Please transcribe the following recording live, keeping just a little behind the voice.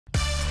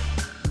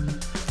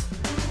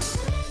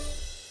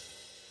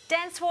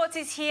Dan Szwarc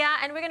is here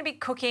and we're going to be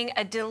cooking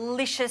a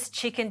delicious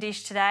chicken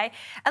dish today.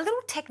 A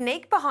little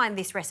technique behind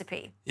this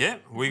recipe. Yeah,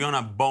 we're going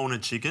to bone a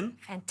chicken.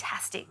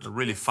 Fantastic. A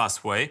really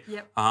fast way.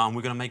 Yep. We're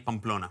going to make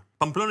pamplona.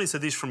 Pamplona is a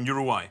dish from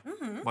Uruguay,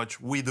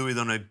 but we do it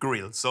on a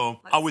grill.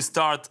 So I will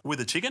start with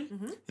the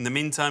chicken. In the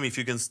meantime, if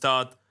you can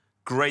start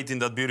grating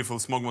that beautiful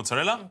smoked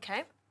mozzarella.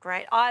 Okay,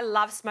 great. I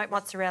love smoked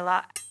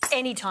mozzarella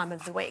any time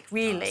of the week,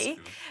 really.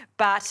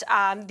 But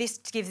this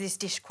gives this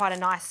dish quite a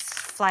nice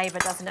flavour,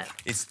 doesn't it?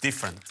 It's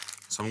different.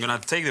 So I'm going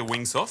to take the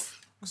wings off,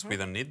 because we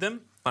don't need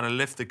them. But I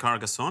left the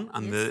carcass on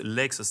and the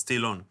legs are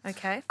still on.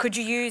 Okay. Could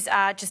you use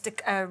just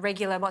a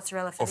regular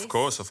mozzarella for this?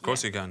 Of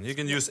course you can. You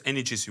can use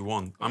any cheese you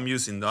want. I'm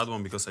using that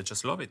one because I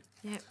just love it.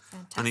 Yeah,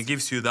 fantastic. And it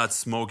gives you that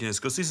smokiness,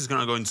 because this is going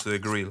to go into the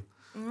grill.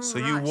 So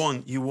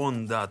you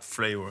want that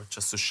flavour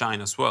just to shine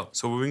as well.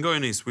 So what we're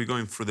going is we're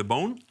going through the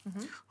bone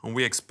and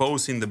we're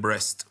exposing the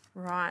breast.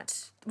 Right.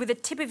 With the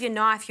tip of your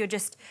knife, you're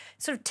just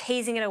sort of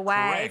teasing it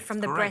away from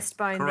the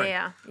breastbone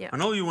there. Yeah.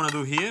 And all you want to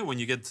do here when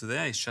you get to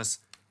there is just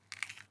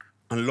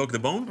unlock the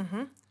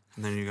bone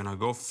and then you're going to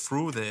go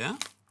through there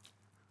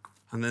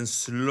and then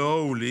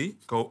slowly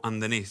go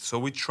underneath. So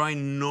we try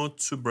not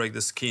to break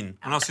the skin.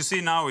 And as you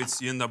see now,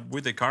 you end up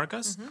with the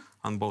carcass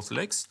on both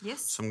legs.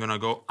 Yes. So I'm going to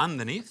go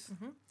underneath.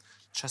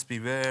 Just be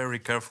very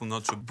careful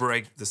not to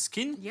break the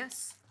skin.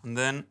 Yes. And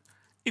then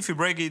if you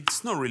break it,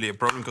 it's not really a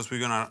problem because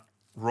we're going to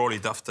roll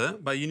it after,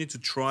 but you need to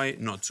try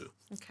not to.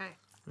 Okay.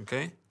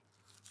 Okay?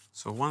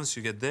 So once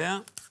you get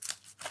there,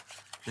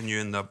 then you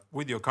end up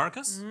with your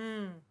carcass.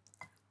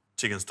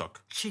 Chicken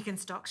stock. Chicken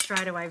stock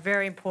straight away,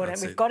 very important.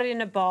 That's We've it. got it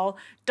in a bowl.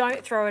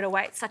 Don't throw it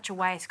away. It's such a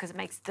waste because it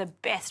makes the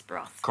best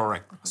broth.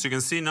 Correct. So you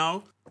can see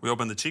now, we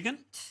open the chicken,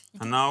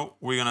 and now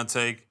we're going to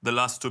take the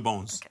last two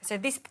bones. Okay, so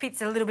this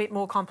bit's a little bit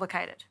more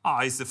complicated.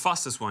 It's the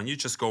fastest one. You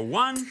just go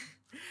one.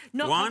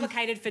 Not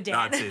complicated for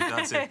Dan.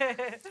 That's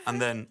it.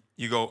 And then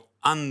you go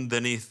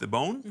underneath the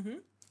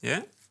bone.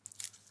 Yeah.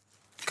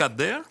 Cut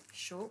there.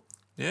 Sure.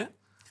 Yeah.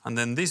 And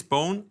then this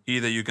bone,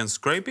 either you can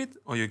scrape it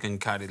or you can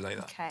cut it like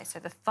that. Okay, so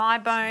the thigh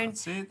bone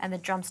That's it. and the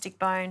drumstick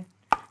bone.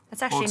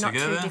 That's actually not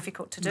too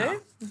difficult to do. No.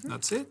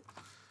 That's it.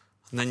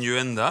 And then you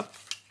end up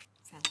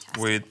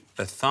Fantastic. with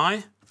a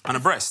thigh and a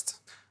breast.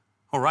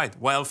 All right,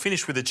 while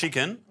finished with the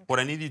chicken, what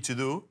I need you to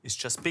do is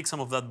just pick some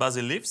of that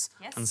basil leaves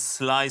and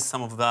slice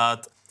some of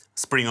that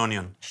spring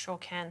onion. Sure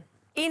can.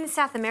 In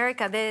South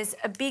America, there's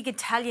a big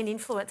Italian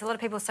influence. A lot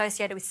of people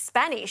associate it with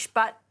Spanish,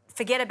 but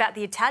forget about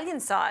the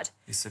Italian side.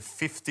 It's a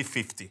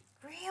 50-50.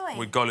 Really?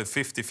 We call it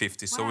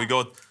 50-50. So we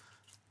got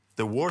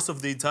the wars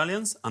of the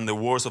Italians and the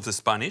wars of the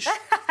Spanish.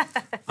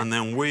 And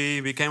then we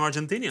became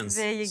Argentinians.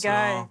 There you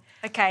go.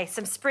 Okay,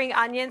 some spring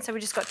onions. So we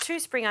just got 2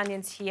 spring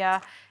onions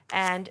here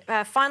and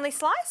finely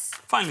sliced?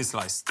 Finely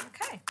sliced.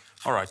 Okay.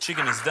 All right,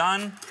 chicken is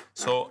done.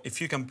 So if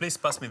you can please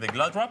pass me the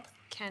glad wrap.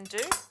 Can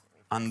do.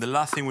 And the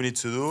last thing we need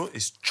to do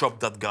is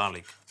chop that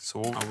garlic. So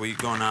we're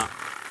gonna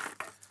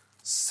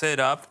set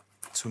up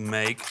to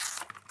make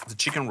the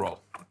chicken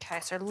roll. Okay,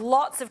 so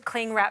lots of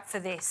cling wrap for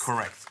this.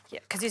 Correct. Yeah,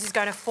 because this is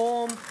going to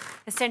form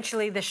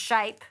essentially the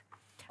shape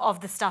of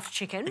the stuffed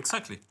chicken.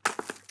 Exactly.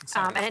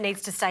 And it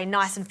needs to stay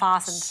nice and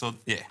fastened. So,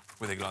 yeah,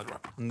 with a glad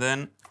wrap. And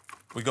then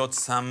we got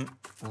some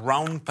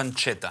round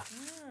pancetta.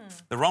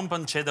 The round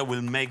pancetta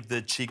will make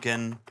the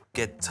chicken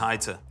get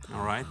tighter,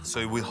 all right? So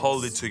it will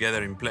hold it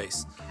together in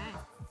place. Okay.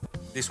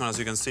 This one, as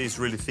you can see, is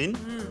really thin.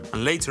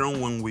 And later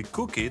on, when we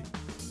cook it,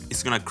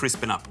 it's gonna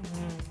crispen up.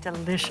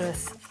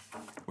 Delicious.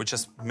 We're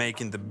just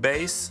making the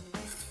base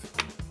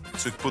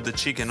to put the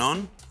chicken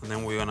on, and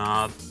then we're gonna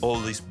add all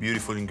these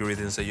beautiful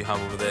ingredients that you have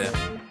over there.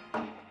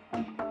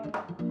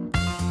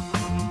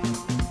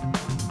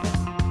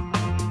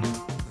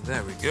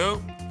 There we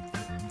go.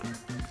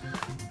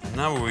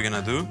 Now what we're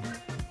gonna do,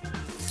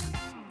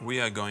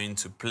 we are going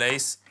to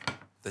place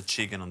the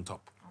chicken on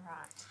top. All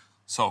right.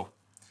 So,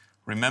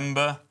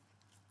 remember,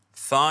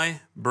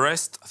 thigh,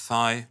 breast,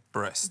 thigh,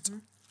 breast.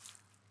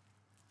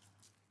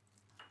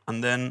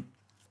 And then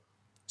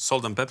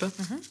salt and pepper.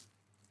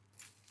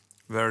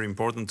 Very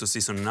important to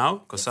season now,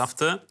 because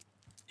after,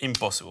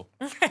 impossible.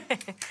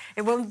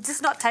 It will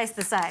just not taste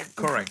the same.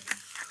 Correct.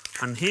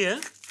 And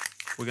here,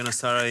 we're gonna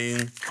start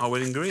adding our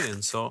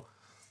ingredients. So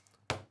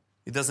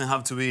it doesn't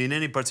have to be in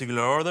any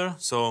particular order.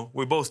 So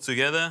we both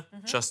together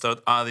just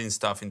start adding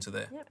stuff into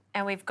there. Yep.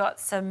 And we've got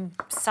some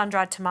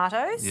sun-dried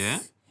tomatoes. Yeah.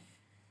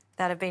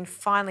 That have been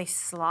finely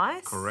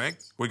sliced.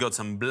 Correct. We got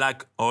some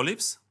black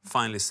olives,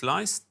 finely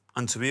sliced.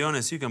 And to be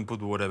honest, you can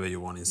put whatever you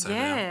want inside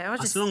there.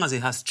 As long as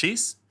it has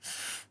cheese,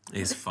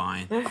 it's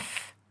fine.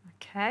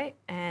 Okay,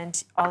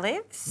 and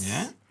olives.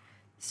 Yeah.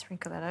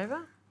 Sprinkle that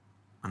over.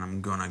 And I'm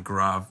gonna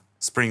grab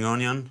spring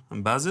onion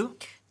and basil.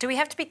 Do we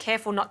have to be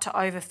careful not to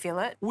overfill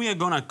it? We are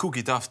gonna cook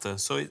it after,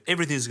 so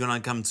everything's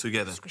gonna come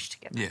together. Squish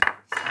together. Yeah.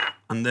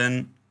 And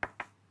then,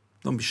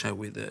 don't be shy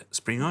with the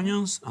spring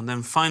onions. And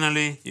then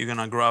finally, you're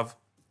gonna grab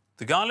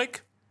the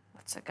garlic.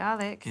 Lots of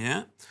garlic.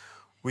 Yeah.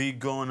 We're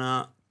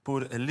gonna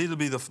put a little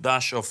bit of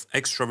dash of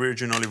extra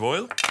virgin olive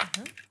oil.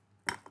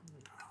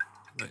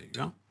 There you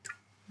go.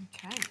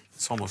 Okay.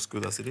 It's almost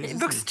good as it is. It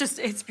looks just,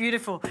 it's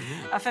beautiful.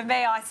 For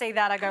me, I see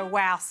that, I go,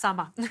 wow,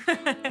 summer.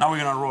 Now we're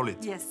gonna roll it.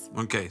 Yes.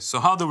 Okay, so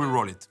how do we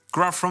roll it?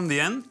 Grab from the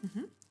end.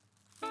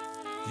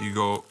 You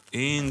go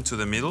into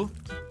the middle.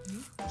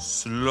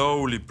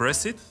 Slowly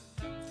press it.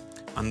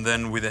 And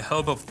then with the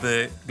help of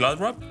the glad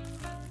wrap,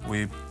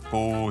 we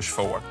push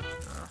forward.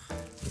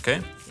 Okay?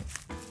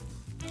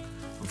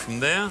 And from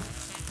there,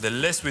 the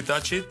less we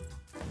touch it,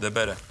 the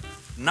better.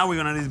 Now we're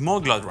gonna need more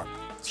glad wrap.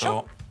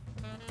 Sure.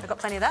 I've got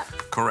plenty of that.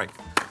 Correct.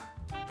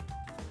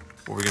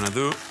 What we're gonna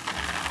do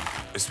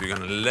is we're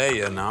gonna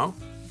layer now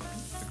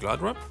the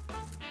glad wrap.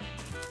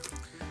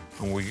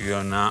 And we're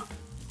gonna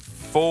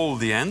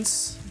fold the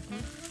ends.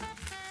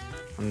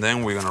 And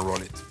then we're gonna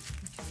roll it.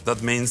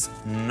 That means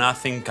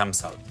nothing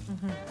comes out.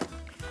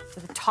 So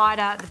the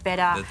tighter, the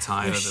better. The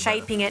tighter, You're the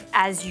shaping it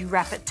as you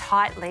wrap it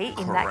tightly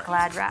in that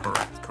glad wrap.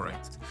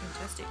 Correct.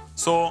 Fantastic.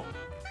 So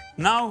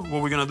now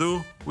what we're gonna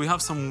do, we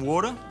have some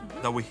water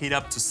that we heat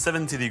up to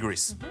 70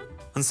 degrees.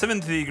 And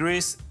 70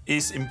 degrees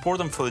is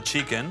important for the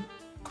chicken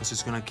because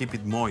it's gonna keep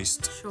it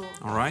moist. Sure.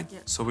 All right?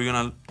 Yep. So we're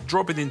gonna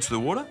drop it into the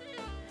water.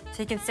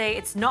 So you can see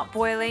it's not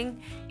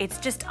boiling, it's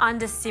just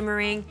under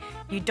simmering.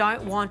 You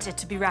don't want it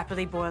to be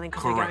rapidly boiling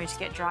because we're going to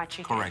get dry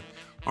chicken. Correct.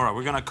 All right,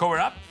 we're gonna cover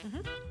it up.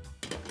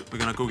 We're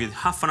gonna cook it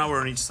half an hour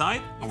on each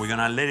side and we're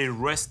gonna let it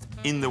rest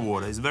in the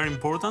water. It's very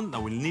important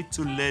that we need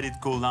to let it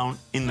cool down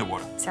in the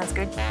water. Sounds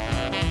good.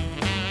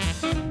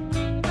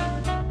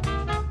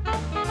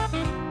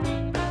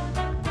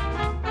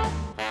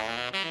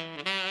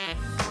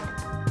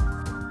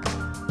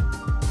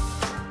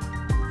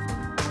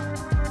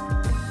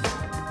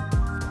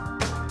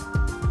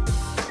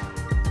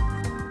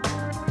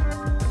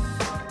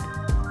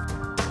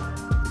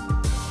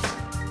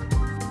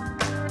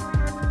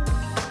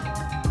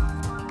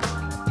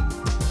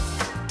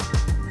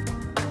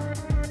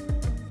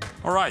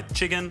 All right,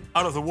 chicken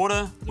out of the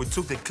water. We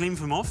took the cling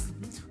film off.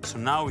 So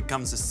now it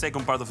comes the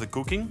second part of the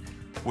cooking,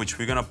 which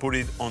we're gonna put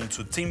it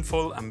onto tin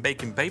foil and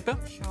baking paper.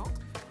 Sure.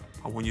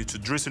 I want you to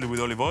drizzle it with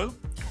olive oil.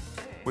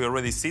 We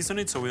already seasoned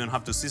it, so we don't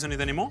have to season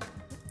it anymore.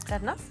 Is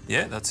that enough?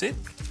 Yeah, that's it.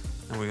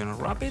 And we're gonna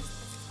wrap it.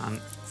 And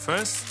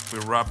first, we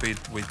wrap it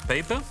with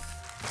paper.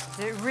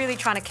 They're really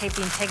trying to keep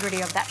the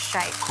integrity of that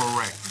shape.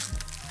 Correct.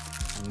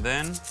 And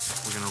then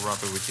we're gonna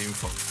wrap it with tin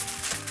foil.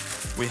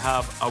 We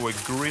have our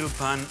grill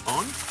pan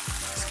on.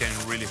 It's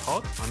getting really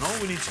hot. And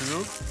all we need to do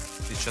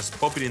is just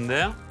pop it in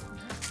there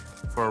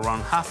for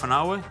around half an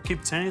hour.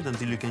 Keep turning it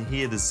until you can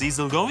hear the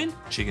sizzle going.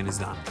 Chicken is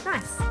done.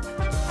 Nice.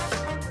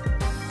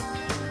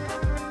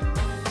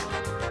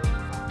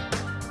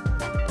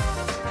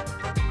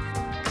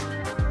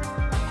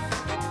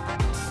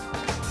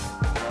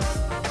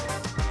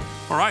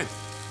 All right,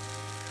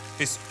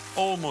 it's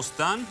almost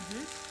done.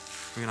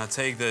 We're gonna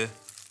take the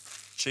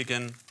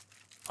chicken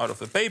out of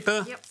the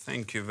paper. Yep.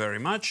 Thank you very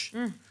much.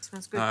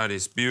 Smells good. That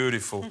is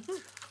beautiful.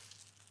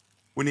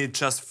 We need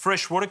just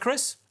fresh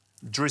watercress,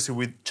 drizzle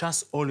with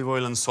just olive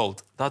oil and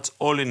salt. That's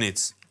all it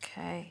needs.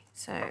 Okay,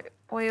 so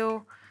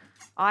oil.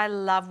 I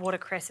love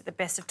watercress at the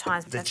best of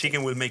times. But The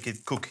chicken will make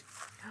it cook.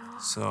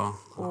 So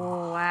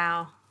Oh,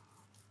 wow.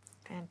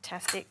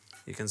 Fantastic.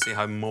 you can see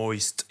how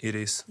moist it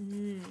is.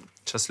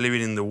 Just leave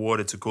it in the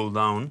water to cool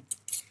down.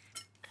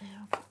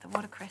 I'll put the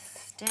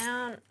watercress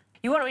down.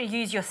 You want to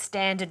use your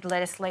standard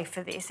lettuce leaf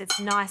for this. It's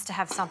nice to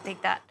have something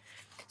that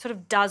sort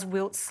of does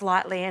wilt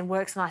slightly and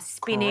works nice.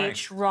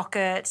 Spinach,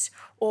 rocket,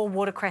 or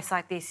watercress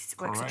like this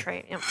works a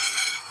treat. Yep.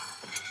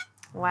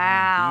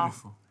 Wow.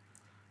 Beautiful.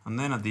 And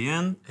then at the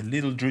end, a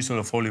little drizzle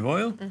of olive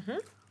oil,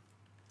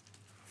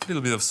 a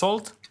little bit of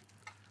salt.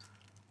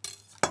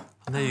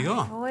 And there you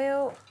go.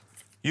 Oil.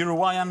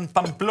 Uruguayan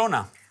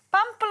Pamplona.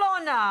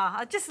 Pamplona.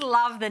 I just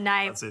love the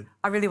name. That's it.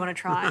 I really want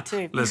to try it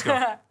too. Let's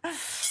go.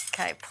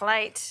 Okay,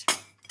 plate.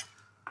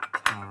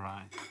 All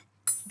right.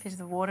 Bit of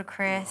the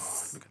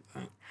watercress. Look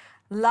at that.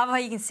 Love how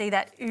you can see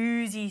that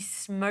oozy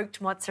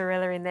smoked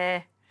mozzarella in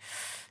there.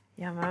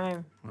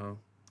 Yum. Well,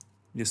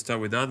 you start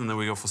with that and then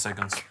we go for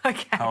seconds.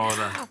 Okay. How about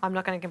that? I'm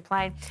not going to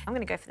complain. I'm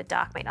going to go for the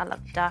dark meat. I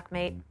love the dark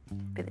meat.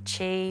 Bit of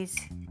cheese.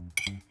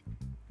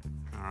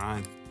 All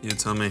right, you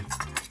tell me.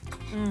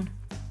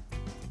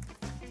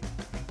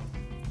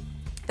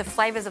 The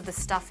flavours of the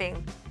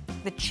stuffing,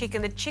 the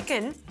chicken. The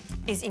chicken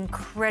is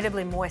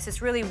incredibly moist.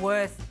 It's really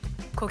worth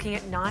cooking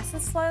it nice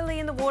and slowly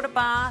in the water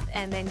bath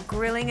and then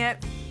grilling it.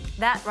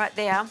 That right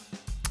there,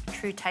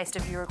 true taste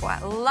of Uruguay.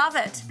 Love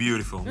it.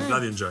 Beautiful.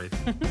 Glad you enjoyed.